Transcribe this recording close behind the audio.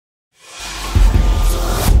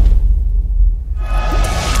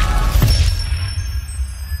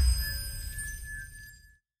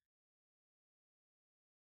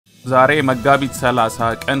ዛሬ መጋቢት 30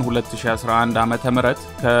 ቀን 2011 ዓመተ ምህረት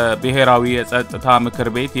ከብሔራዊ የጸጥታ ምክር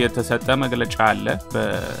ቤት የተሰጠ መግለጫ አለ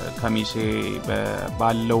በከሚሴ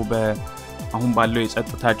አሁን ባለው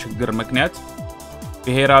የጸጥታ ችግር ምክንያት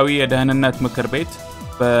ብሔራዊ የደህንነት ምክር ቤት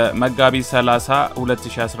በመጋቢት 30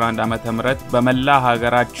 2011 ዓመተ ምህረት በመላ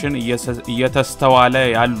ሀገራችን እየተስተዋለ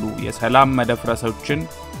ያሉ የሰላም መደፍረሶችን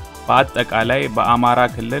በአጠቃላይ በአማራ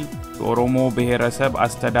ክልል ኦሮሞ ብሔረሰብ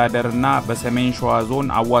አስተዳደርና በሰሜን ሸዋ ዞን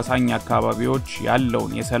አዋሳኝ አካባቢዎች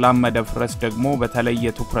ያለውን የሰላም መደፍረስ ደግሞ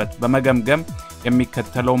በተለየ ትኩረት በመገምገም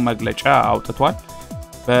የሚከተለው መግለጫ አውጥቷል።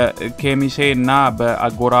 በኬሚሴና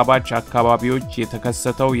በአጎራባች አካባቢዎች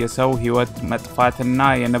የተከሰተው የሰው ህይወት መጥፋትና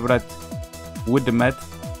የንብረት ውድመት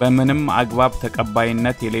በምንም አግባብ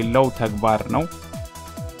ተቀባይነት የሌለው ተግባር ነው።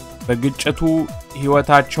 በግጭቱ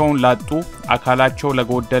ህይወታቸውን ላጡ አካላቸው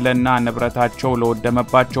ለጎደለና ንብረታቸው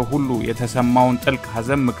ለወደመባቸው ሁሉ የተሰማውን ጥልቅ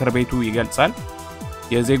ሐዘን ምክር ቤቱ ይገልጻል።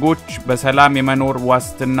 የዜጎች በሰላም የመኖር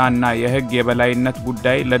ዋስትናና የህግ የበላይነት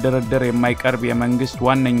ጉዳይ ለድርድር የማይቀርብ የመንግስት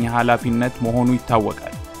ዋነኛ ኃላፊነት መሆኑ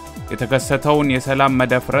ይታወቃል። የተከሰተውን የሰላም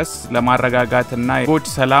መደፍረስ ለማረጋጋትና የዜጎች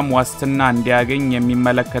ሰላም ዋስትና እንዲያገኝ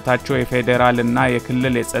የሚመለከታቸው የፌደራልና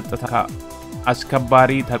የክልል የጸጥታ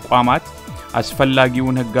አስከባሪ ተቋማት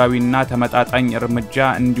አስፈላጊውን ህጋዊና ተመጣጣኝ እርምጃ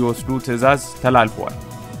እንዲወስዱ ትዕዛዝ ተላልፏል።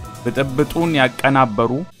 ብጥብጡን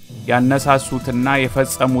ያቀናበሩ ያነሳሱትና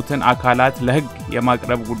የፈጸሙትን አካላት ለህግ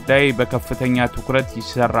የማቅረብ ጉዳይ በከፍተኛ ትኩረት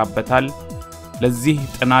ይሰራበታል። ለዚህ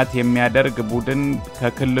ጥናት የሚያደርግ ቡድን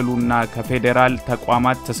ከክልሉና ከፌደራል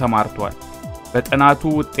ተቋማት ተሰማርቷል። በጥናቱ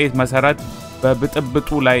ውጤት መሰረት በብጥብጡ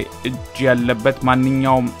ላይ እጅ ያለበት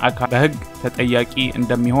ማንኛውም አካል በህግ ተጠያቂ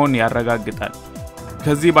እንደሚሆን ያረጋግጣል።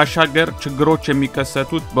 ከዚህ ባሻገር ችግሮች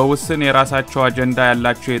የሚከሰቱት በውስን የራሳቸው አጀንዳ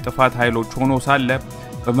ያላቸው የጥፋት ኃይሎች ሆኖ ሳለ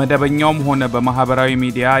በመደበኛውም ሆነ በማህበራዊ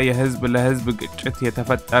ሚዲያ የህዝብ ለህዝብ ግጭት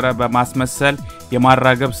የተፈጠረ በማስመሰል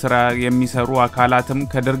የማራገብ ስራ የሚሰሩ አካላትም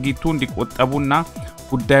ከድርጊቱ እንዲቆጠቡና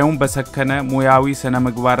ጉዳዩን በሰከነ ሙያዊ ስነ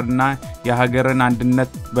ምግባርና የሀገርን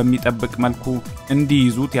አንድነት በሚጠብቅ መልኩ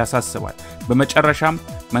እንዲይዙት ያሳስባል። በመጨረሻም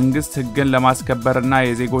መንግስት ህግን ለማስከበርና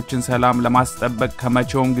የዜጎችን ሰላም ለማስጠበቅ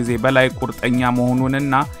ከመቼውም ጊዜ በላይ ቁርጠኛ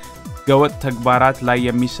መሆኑንና ገወጥ ተግባራት ላይ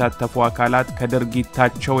የሚሳተፉ አካላት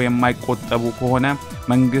ከድርጊታቸው የማይቆጠቡ ከሆነ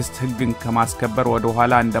መንግስት ህግን ከማስከበር ወደ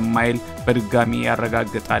ኋላ እንደማይል በድጋሚ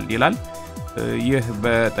ያረጋግጣል ይላል። ይህ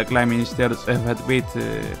በጠቅላይ ሚኒስትር ጽህፈት ቤት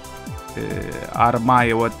አርማ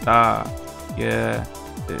የወጣ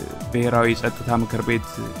የብሔራዊ ጸጥታ ምክር ቤት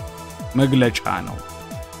መግለጫ ነው።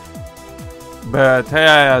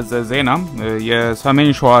 በተያያዘ ዜና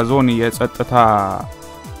የሰሜን ሸዋ ዞን የጸጥታ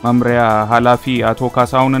መምሪያ ኃላፊ አቶ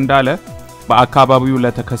ካሳውን እንዳለ በአካባቢው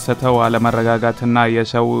ለተከሰተው አለመረጋጋትና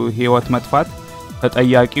የሰው ህይወት መጥፋት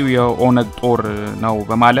ተጠያቂው የኦነግ ጦር ነው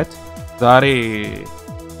በማለት ዛሬ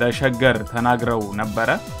ለሸገር ተናግረው ነበር።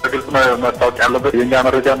 ግልጽ መታወቅ ያለበት የኛ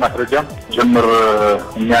መረጃ ማስረጃ ጀምር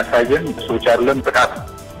የሚያሳየን ሰዎች አይደለም ጥቃት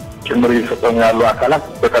ጭምር እየፈጸሙ ያሉ አካላት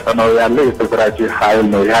በቀጠናው ያለ የተደራጀ ኃይል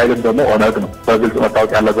ነው። የኃይል ደግሞ ኦነግ ነው። በግልጽ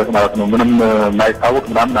መታወቅ ያለበት ማለት ነው። ምንም ማይታወቅ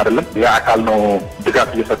ምናምን አይደለም። የአካል ነው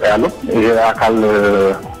ድጋፍ እየሰጠ ያለው። ይሄ አካል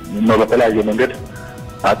ነው በተለያየ መንገድ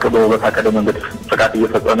አቅዶ በታቀደ መንገድ ጥቃት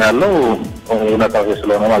እየፈጸመ ያለው እውነታው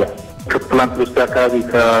ስለሆነ ማለት ነው። ከፕላንት ውስጥ አካባቢ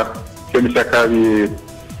ከኬሚሴ አካባቢ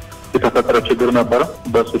የተፈጠረ ችግር ነበር።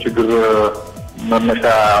 በሱ ችግር መነሻ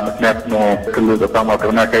ምክንያት ነው ክልሉ ጸጥታ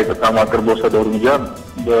መዋቅርና ከጸጥታ መዋቅር በወሰደው እርምጃ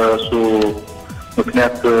በሱ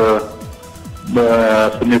ምክንያት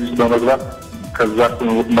በስሜት በመግባት ከዛ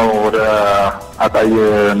ነው ወደ አጣየ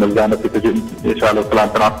መዛነት የቻለው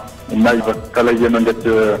ትላንትና እና በተለየ መንገድ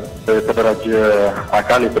የተደራጀ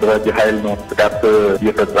አካል የተደራጀ ኃይል ነው ጥቃት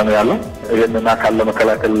እየፈጸመ ያለው። ይህንን አካል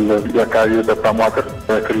ለመከላከል የአካባቢው ጸጥታ መዋቅር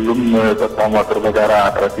ክልሉም ጸጥታ መዋቅር በጋራ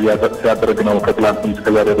ጥረት ሲያደርግ ነው ከትላንት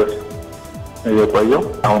እስከ ዛሬ ድረስ የቆየው።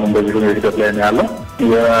 አሁንም በዚህ ሂደት ላይ ነው ያለው።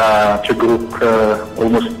 የችግሩ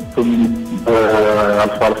ከኦልሞስቱም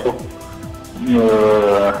አልፎ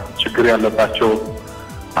ችግር ያለባቸው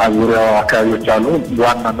አዙሪያው አካባቢዎች አሉ።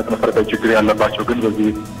 በዋናነት መሰረታዊ ችግር ያለባቸው ግን በዚህ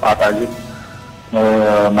አጣዬ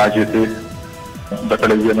ማጀቴ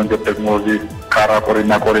በተለየ መንገድ ደግሞ እዚህ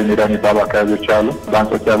ካራቆሬና ቆሬ ሜዳ የሚባሉ አካባቢዎች አሉ።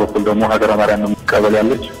 በአንጾኪያ በኩል ደግሞ ሀገረ ማርያም ቀበሌ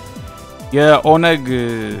ያለች የኦነግ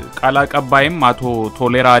ቃል አቀባይም አቶ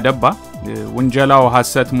ቶሌራ ደባ ወንጀላው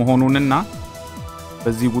ሐሰት መሆኑንና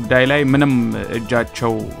በዚህ ጉዳይ ላይ ምንም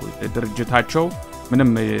እጃቸው ድርጅታቸው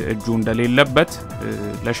ምንም እጁ እንደሌለበት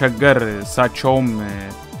ለሸገር እሳቸውም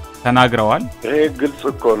ተናግረዋል። ይሄ ግልጽ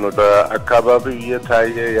እኮ ነው። በአካባቢው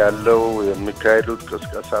እየታየ ያለው የሚካሄዱት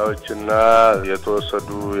ቅስቀሳዎችና የተወሰዱ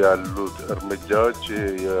ያሉት እርምጃዎች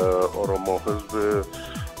የኦሮሞ ህዝብ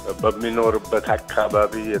በሚኖርበት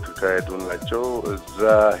አካባቢ የተካሄዱ ናቸው እዛ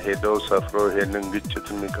ሄደው ሰፍረው ይሄንን ግጭት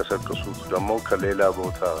የሚቀሰቅሱት ደግሞ ከሌላ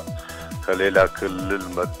ቦታ ከሌላ ክልል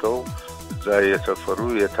መጥተው እዛ የሰፈሩ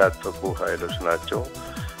የታጠቁ ኃይሎች ናቸው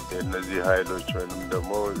እነዚህ ኃይሎች ወይንም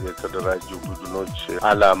ደግሞ የተደራጁ ቡድኖች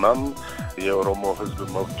አላማም የኦሮሞ ህዝብ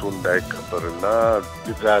መብቱ እንዳይከበርና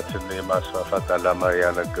ግዛትን የማስፋፋት አላማ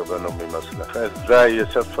ያነገበ ነው የሚመስለው እዛ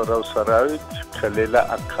የሰፈረው ሰራዊት ከሌላ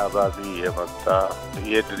አካባቢ የመጣ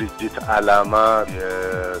የድርጅት አላማ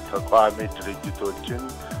የተቋሚ ድርጅቶችን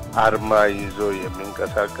አርማ ይዞ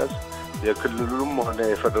የሚንቀሳቀስ የክልሉም ሆነ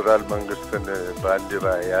የፌደራል መንግስትን ባንዲራ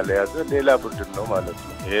ያለያዘ ሌላ ቡድን ነው ማለት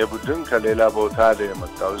ነው ይሄ ቡድን ከሌላ ቦታ ላይ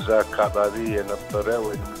የመጣው እዛ አካባቢ የነበረ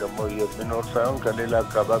ወይንም ደግሞ የሚኖር ሳይሆን ከሌላ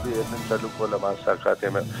አካባቢ የምን ተልቆ ለማሳካት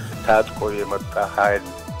ታጥቆ የመጣ ኃይል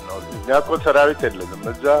ነው ያቆ ሰራዊት የለም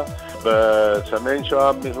እዛ በሰሜን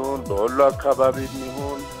ሸዋም ይሁን በወሎ አካባቢ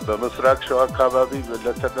ይሁን በምስራቅ ሸዋ አካባቢ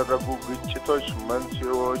ለተደረጉ ግጭቶች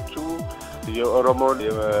መንስኤዎቹ የኦሮሞን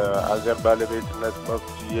የአገር ባለቤትነት መብት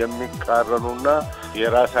የሚቃረኑና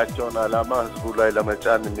የራሳቸውን አላማ ህዝቡ ላይ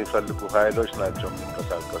ለመጫን የሚፈልጉ ኃይሎች ናቸው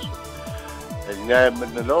የሚንቀሳቀሱ እኛ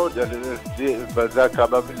የምንለው በዛ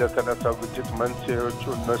አካባቢ ለተነሳው ግጭት መንስኤዎቹ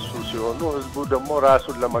እነሱ ሲሆኑ ህዝቡ ደግሞ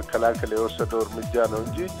ራሱን ለመከላከል የወሰደው እርምጃ ነው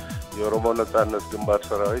እንጂ የኦሮሞ ነጻነት ግንባር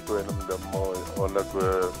ሰራዊት ወይንም ደግሞ ኦነግ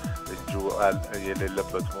እጁ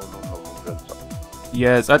የሌለበት መሆኑን ነው የምንገልጸው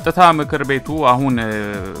የጸጥታ ምክር ቤቱ አሁን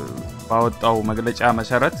ባወጣው መግለጫ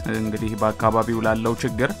መሰረት እንግዲህ በአካባቢው ላለው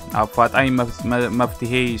ችግር አፋጣኝ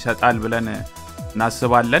መፍትሄ ይሰጣል ብለን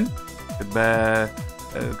እናስባለን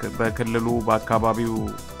በክልሉ በአካባቢው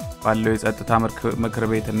ባለው የጸጥታ ምክር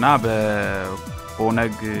ቤትና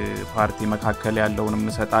በኦነግ ፓርቲ መካከል ያለውን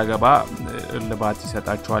መሰጣ ገባ ልባት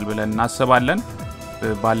ይሰጣቸዋል ብለን እናስባለን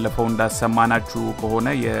ባለፈው እንዳሰማናችሁ ከሆነ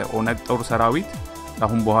የኦነግ ጦር ሰራዊት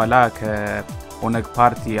አሁን በኋላ ኦነግ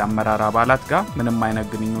ፓርቲ አመራር አባላት ጋር ምንም አይነት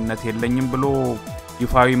ግንኙነት የለኝም ብሎ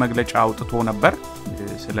ይፋዊ መግለጫ አውጥቶ ነበር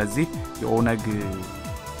ስለዚህ የኦነግ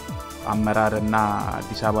አመራርና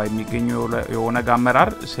አዲስ አበባ የሚገኘው የኦነግ አመራር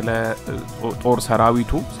ስለ ጦር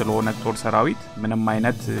ሰራዊቱ ስለ ኦነግ ጦር ሰራዊት ምንም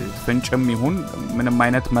አይነት ፍንጭም ይሁን ምንም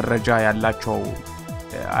አይነት መረጃ ያላቸው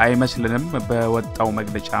አይመስልንም በወጣው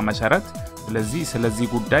መግለጫ መሰረት ስለዚህ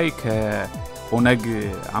ጉዳይ ከኦነግ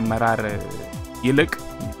አመራር ይልቅ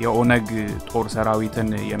የኦነግ ጦር ሰራዊትን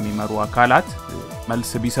የሚመሩ አካላት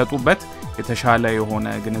መልስ ቢሰጡበት የተሻለ የሆነ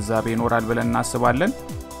ግንዛቤ ይኖራል ብለን እናስባለን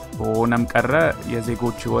ሆነም ቀረ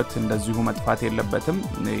የዜጎች ህይወት እንደዚሁ መጥፋት የለበትም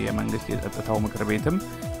የመንግስት የጸጥታው ምክር ቤትም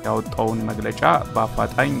ያወጣውን መግለጫ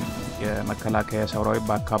በአፋጣኝ የመከላከያ ሰራዊት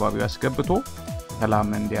በአካባቢው ያስገብቶ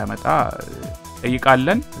ሰላም እንዲያመጣ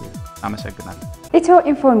ጠይቃለን አመሰግናለሁ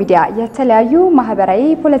EthioInfo Media የተለያዩ ማህበራዊ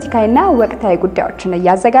ፖለቲካዊና ወቅታዊ ጉዳዮችን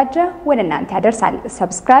ያዘጋጀ ወደ እናንተ ያደርሳል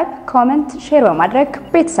ሰብስክራይብ ኮሜንት ሼር በማድረግ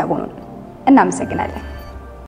ቤተሰቡን እናመሰግናለን